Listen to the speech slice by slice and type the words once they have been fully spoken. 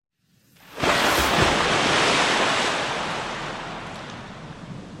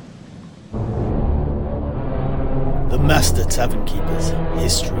Master Tavern Keeper's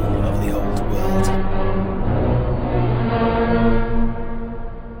History of the Old World.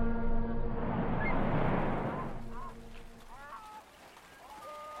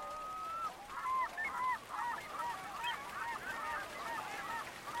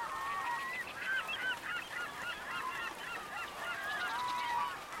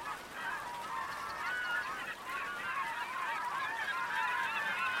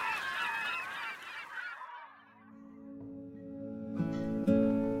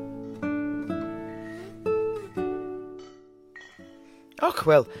 Och,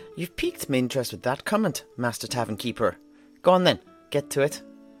 well, you've piqued my interest with that comment, Master Tavern Keeper. Go on then, get to it.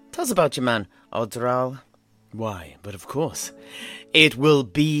 Tell us about your man, Odrall. Why, but of course, it will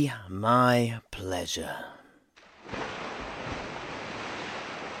be my pleasure.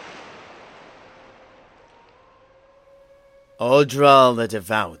 Odrall the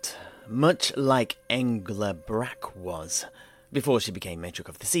Devout, much like Engla Brack was, before she became Matriarch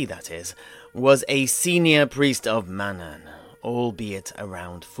of the Sea, that is, was a senior priest of Manann, albeit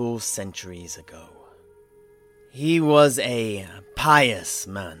around 4 centuries ago. He was a pious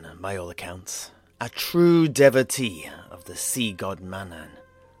man, by all accounts, a true devotee of the sea god Manann,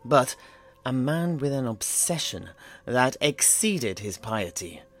 but a man with an obsession that exceeded his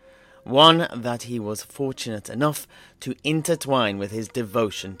piety, one that he was fortunate enough to intertwine with his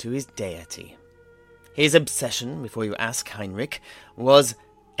devotion to his deity. His obsession, before you ask, Heinrich, was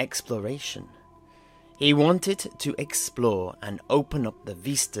exploration. He wanted to explore and open up the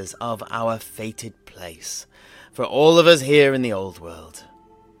vistas of our fated place for all of us here in the old world.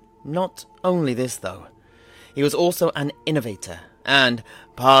 Not only this, though. He was also an innovator, and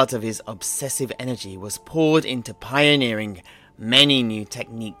part of his obsessive energy was poured into pioneering many new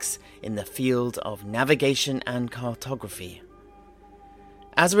techniques in the field of navigation and cartography.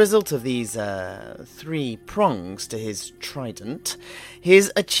 As a result of these 3 prongs to his trident, his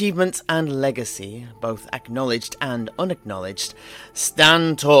achievements and legacy, both acknowledged and unacknowledged,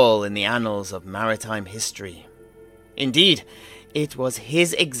 stand tall in the annals of maritime history. Indeed, it was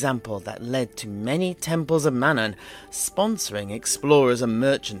his example that led to many temples of Manann sponsoring explorers and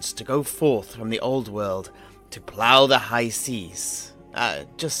merchants to go forth from the old world to plough the high seas.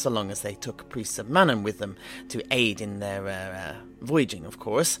 Just so long as they took priests of Manann with them to aid in their voyaging, of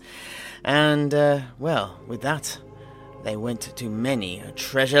course. And, well, with that, they went to many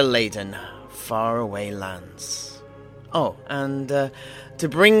treasure-laden, faraway lands. Oh, and to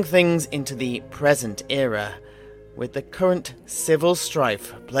bring things into the present era, with the current civil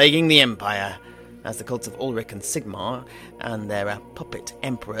strife plaguing the Empire, as the cults of Ulrich and Sigmar and their puppet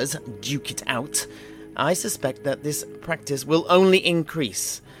emperors duke it out, I suspect that this practice will only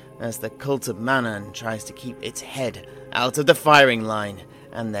increase as the cult of Manann tries to keep its head out of the firing line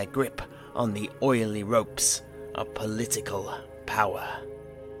and their grip on the oily ropes of political power.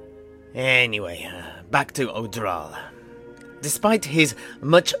 Anyway, back to Odrall. Despite his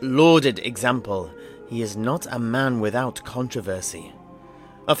much lauded example, he is not a man without controversy.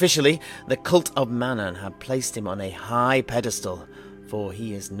 Officially, the cult of Manann had placed him on a high pedestal, for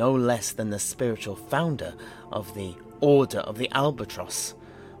he is no less than the spiritual founder of the Order of the Albatross,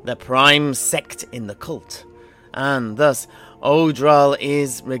 the prime sect in the cult, and thus Odrall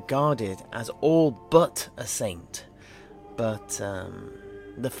is regarded as all but a saint. But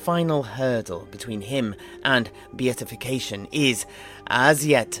the final hurdle between him and beatification is, as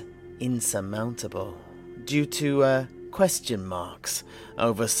yet, insurmountable, due to question marks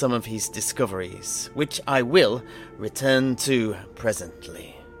over some of his discoveries, which I will return to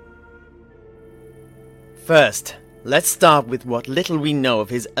presently. First, let's start with what little we know of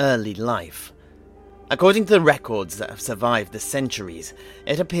his early life. According to the records that have survived the centuries,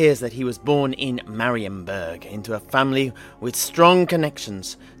 it appears that he was born in Marienburg into a family with strong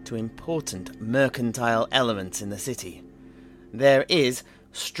connections to important mercantile elements in the city. There is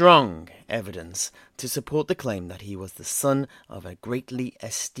strong evidence to support the claim that he was the son of a greatly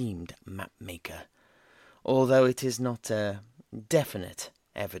esteemed mapmaker, although it is not definite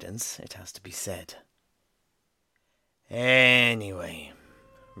evidence, it has to be said. Anyway,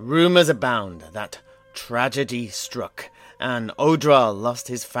 rumours abound that tragedy struck, and Odrall lost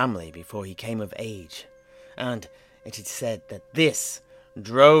his family before he came of age, and it is said that this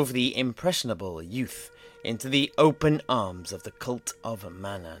drove the impressionable youth into the open arms of the cult of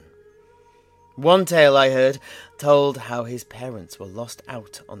Manann. One tale I heard told how his parents were lost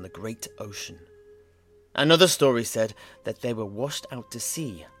out on the great ocean. Another story said that they were washed out to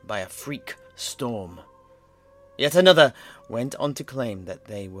sea by a freak storm. Yet another went on to claim that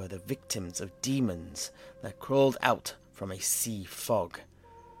they were the victims of demons that crawled out from a sea fog.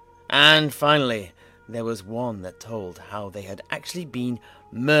 And finally, there was one that told how they had actually been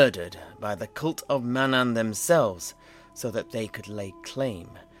murdered by the cult of Manann themselves, so that they could lay claim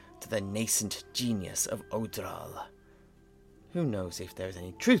to the nascent genius of Odrall. Who knows if there is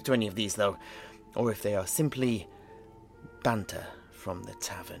any truth to any of these, though, or if they are simply banter from the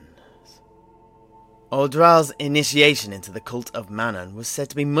tavern. Odral's initiation into the cult of Manann was said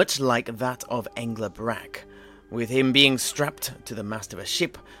to be much like that of Engla Brack, with him being strapped to the mast of a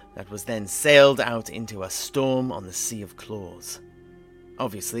ship that was then sailed out into a storm on the Sea of Claws.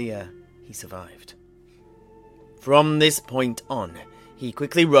 Obviously, he survived. From this point on, he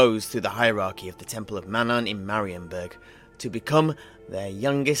quickly rose through the hierarchy of the Temple of Manann in Marienburg to become their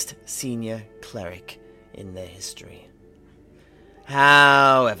youngest senior cleric in their history.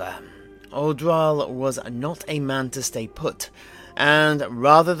 However, Odrall was not a man to stay put, and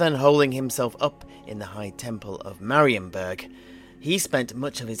rather than holding himself up in the High Temple of Marienburg, he spent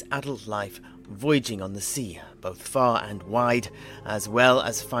much of his adult life voyaging on the sea, both far and wide, as well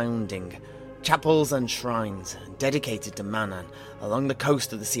as founding chapels and shrines dedicated to Manann along the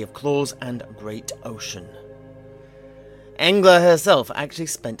coast of the Sea of Claws and Great Ocean. Engla herself actually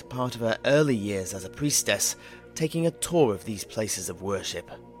spent part of her early years as a priestess taking a tour of these places of worship.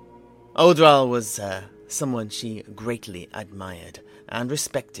 Odrall was someone she greatly admired and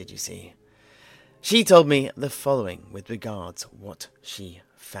respected, you see. She told me the following with regards what she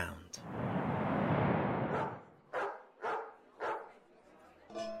found.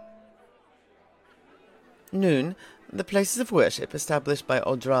 Noon, the places of worship established by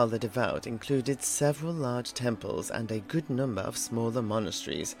Odrall the Devout included several large temples and a good number of smaller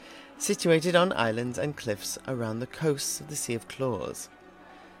monasteries, situated on islands and cliffs around the coasts of the Sea of Claws.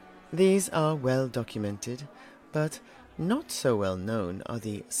 These are well documented, but not so well known are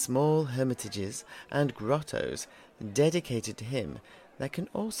the small hermitages and grottos dedicated to him that can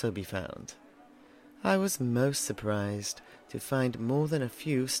also be found. I was most surprised to find more than a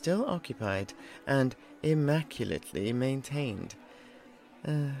few still occupied and immaculately maintained.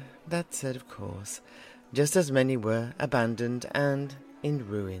 That said, of course, just as many were abandoned and in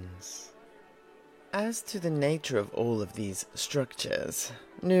ruins. As to the nature of all of these structures,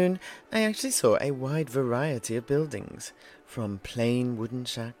 Noon, I actually saw a wide variety of buildings, from plain wooden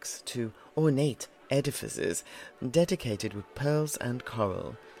shacks to ornate edifices dedicated with pearls and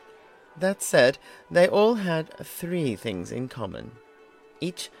coral. That said, they all had three things in common.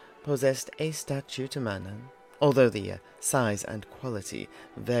 Each possessed a statue to Manann, although the size and quality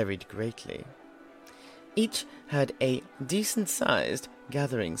varied greatly. Each had a decent-sized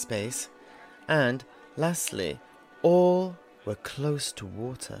gathering space, and, lastly, all were close to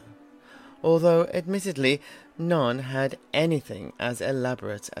water, although admittedly none had anything as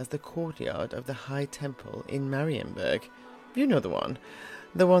elaborate as the courtyard of the High Temple in Marienburg. You know the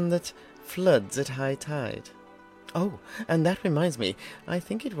one that floods at high tide. Oh, and that reminds me, I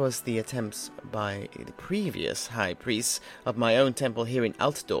think it was the attempts by the previous high priests of my own temple here in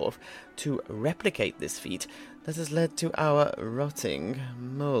Altdorf to replicate this feat that has led to our rotting,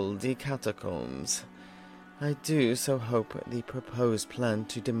 mouldy catacombs. I do so hope the proposed plan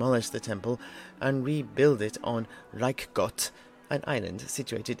to demolish the temple and rebuild it on Reichgott, an island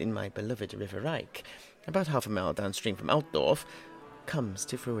situated in my beloved River Reich, about half a mile downstream from Altdorf, comes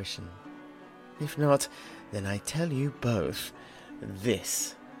to fruition. If not, then I tell you both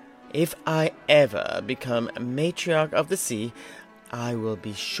this: if I ever become matriarch of the sea, I will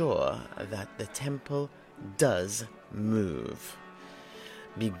be sure that the temple does move.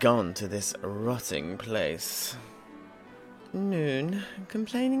 Begone to this rotting place. Noon,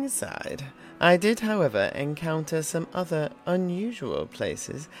 complaining aside, I did, however, encounter some other unusual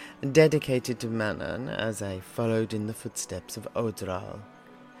places dedicated to Manann as I followed in the footsteps of Odrall.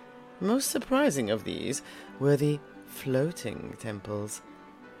 Most surprising of these were the floating temples.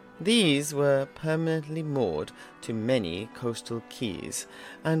 These were permanently moored to many coastal quays,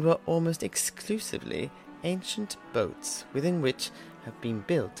 and were almost exclusively ancient boats within which have been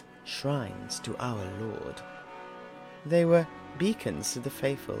built shrines to our Lord. They were beacons to the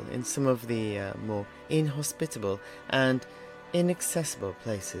faithful in some of the more inhospitable and inaccessible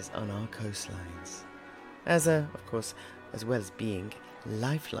places on our coastlines, of course, as well as being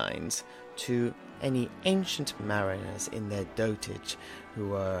lifelines to any ancient mariners in their dotage who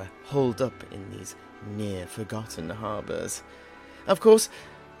were holed up in these near-forgotten harbours. Of course,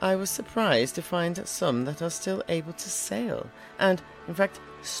 I was surprised to find some that are still able to sail, and, in fact,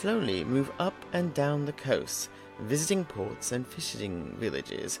 slowly move up and down the coast, visiting ports and fishing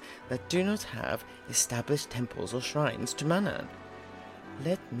villages that do not have established temples or shrines to Manann.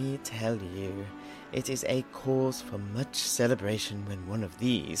 Let me tell you, it is a cause for much celebration when one of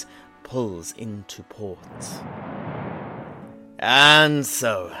these pulls into port. And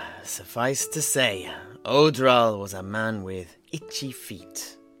so, suffice to say, Odrall was a man with itchy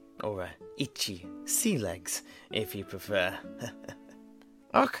feet, or itchy sea legs, if you prefer.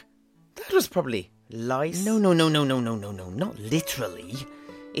 Och, that was probably lice. No, not literally.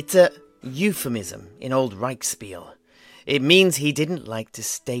 It's a euphemism in old Reichsspiel. It means he didn't like to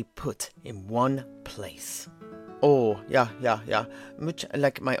stay put in one place. Oh, yeah. Much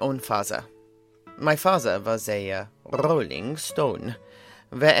like my own father. My father was a rolling stone.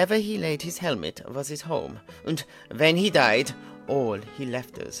 Wherever he laid his helmet was his home. And when he died, all he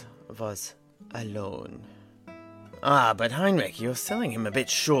left us was alone. Ah, but Heinrich, you're selling him a bit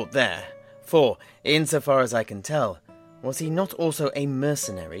short there. For, insofar as I can tell, was he not also a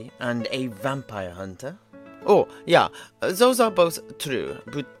mercenary and a vampire hunter? Oh, yeah, those are both true,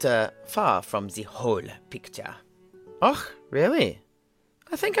 but far from the whole picture. Oh, really?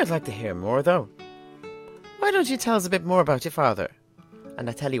 I think I'd like to hear more, though. Why don't you tell us a bit more about your father? And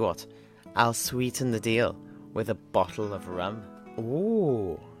I tell you what, I'll sweeten the deal with a bottle of rum.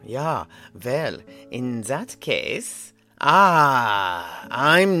 Oh, yeah. Well, in that case... Ah,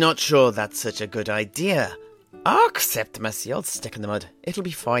 I'm not sure that's such a good idea. Accept, Messi, I'll stick in the mud. It'll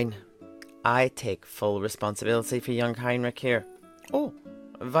be fine. I take full responsibility for young Heinrich here. Oh,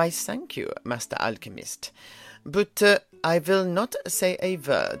 why thank you, Master Alchemist. But I will not say a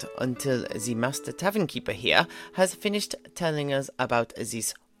word until the Master Tavern Keeper here has finished telling us about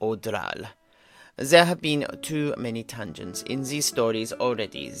this Odrall. There have been too many tangents in these stories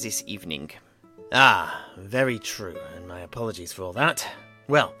already this evening. Ah, very true, and my apologies for all that.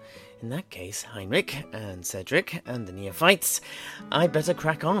 Well, in that case, Heinrich and Sedrik and the neophytes, I'd better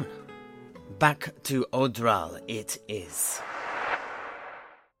crack on. Back to Odrall it is.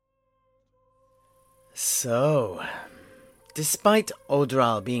 So, despite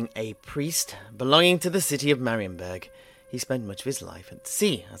Odrall being a priest belonging to the city of Marienburg, he spent much of his life at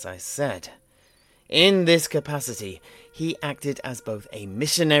sea, as I said. In this capacity, he acted as both a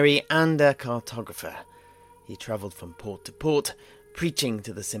missionary and a cartographer. He travelled from port to port, preaching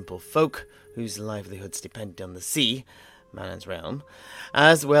to the simple folk whose livelihoods depended on the sea, Manann's realm,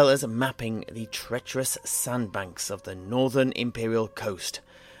 as well as mapping the treacherous sandbanks of the northern imperial coast,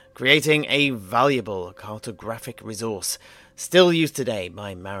 creating a valuable cartographic resource still used today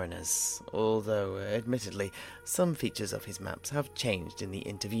by mariners, although, admittedly, some features of his maps have changed in the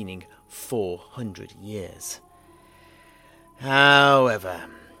intervening 400 years. However,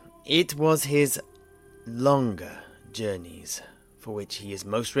 it was his longer journeys for which he is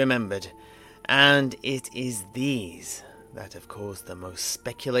most remembered, and it is these that have caused the most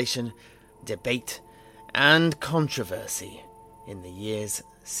speculation, debate, and controversy in the years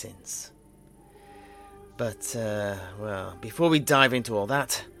since. But, well, before we dive into all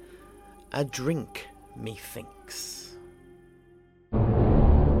that, a drink, methinks.